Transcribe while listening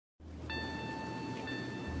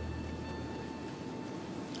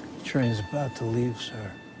train's about to leave,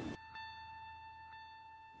 sir.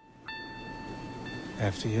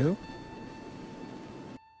 After you?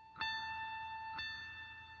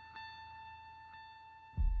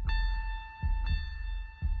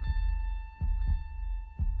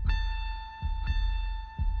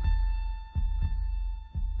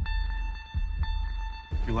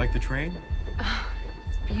 You like the train? Oh,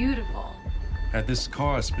 it's beautiful. Had this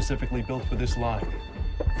car specifically built for this line.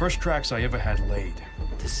 First tracks I ever had laid.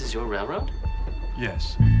 This is your railroad?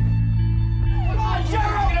 Yes. Come on,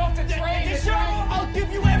 Cheryl! Get off the train! Cheryl, I'll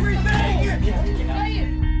give you everything!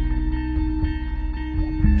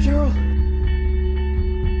 Cheryl!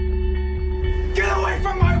 Get away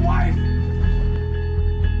from my wife!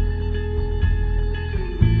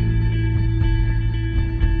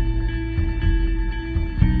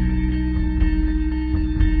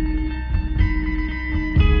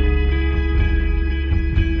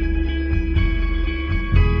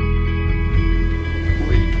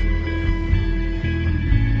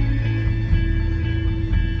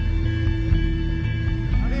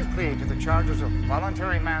 To the charges of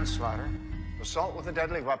voluntary manslaughter, assault with a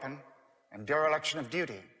deadly weapon, and dereliction of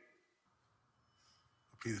duty.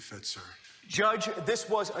 I'll plead the fifth, sir. Judge, this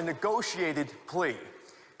was a negotiated plea.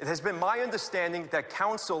 It has been my understanding that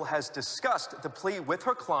counsel has discussed the plea with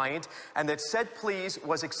her client and that said plea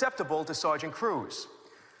was acceptable to Sergeant Cruz.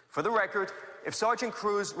 For the record, if Sergeant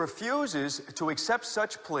Cruz refuses to accept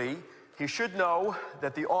such plea, he should know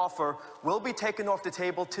that the offer will be taken off the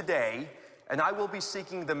table today, and I will be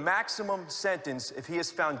seeking the maximum sentence if he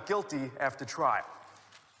is found guilty after trial.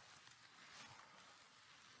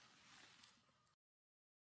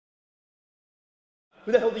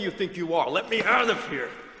 Who the hell do you think you are? Let me out of here!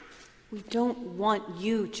 We don't want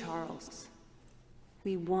you, Charles.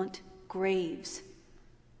 We want Graves.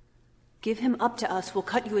 Give him up to us, we'll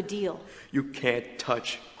cut you a deal. You can't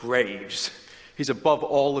touch Graves. He's above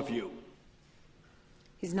all of you.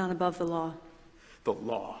 He's not above the law. The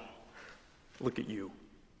law. Look at you,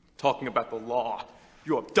 talking about the law.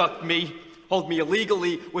 You abduct me, hold me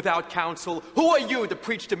illegally without counsel. Who are you to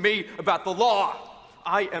preach to me about the law?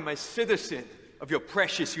 I am a citizen of your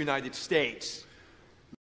precious United States.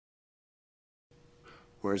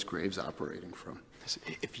 Where's Graves operating from?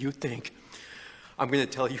 If you think I'm going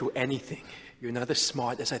to tell you anything, you're not as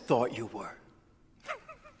smart as I thought you were.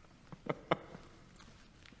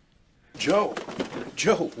 Joe,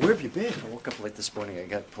 where have you been? I woke up late this morning. I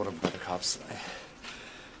got pulled over by the cops.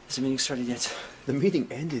 Has the meeting started yet? The meeting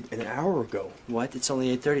ended an hour ago. What? It's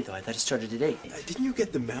only 8:30 though. I thought it started at 8. Didn't you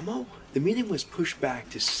get the memo? The meeting was pushed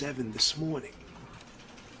back to 7 this morning.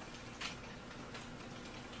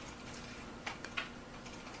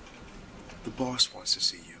 The boss wants to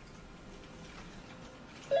see you.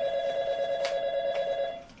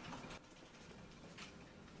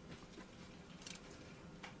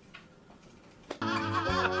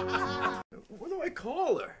 What do I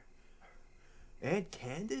call her? Aunt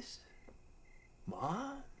Candace?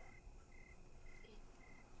 Mom?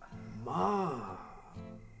 Mom.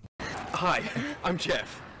 Hi, I'm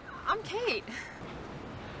Jeff. I'm Kate.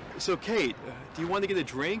 So, Kate, do you want to get a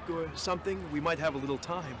drink or something? We might have a little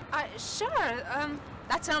time. Sure.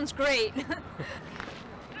 That sounds great.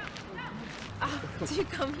 Do you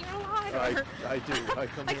come here a lot? I do. I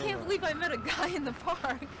come I here a can't lot. believe I met a guy in the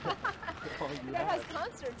park Oh, you that has have.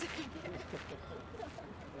 concert tickets.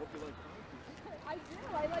 I do.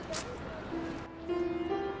 I like everything.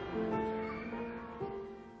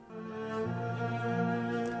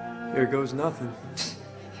 Here goes nothing.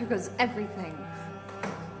 Here goes everything.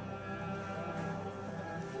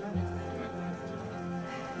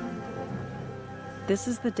 This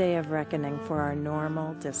is the day of reckoning for our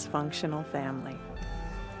normal, dysfunctional family.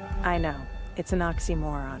 I know, it's an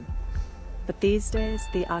oxymoron. But these days,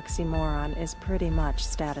 the oxymoron is pretty much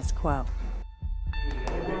status quo.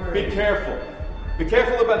 Be careful. Be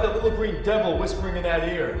careful about that little green devil whispering in that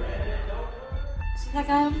ear. See that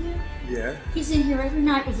guy over there? Yeah? He's in here every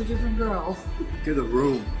night with a different girl. Get a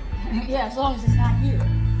room. Yeah, as long as it's not here.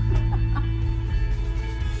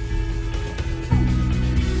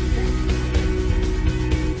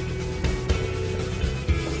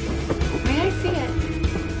 May I see it?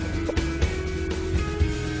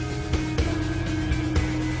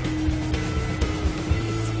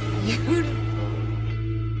 It's beautiful.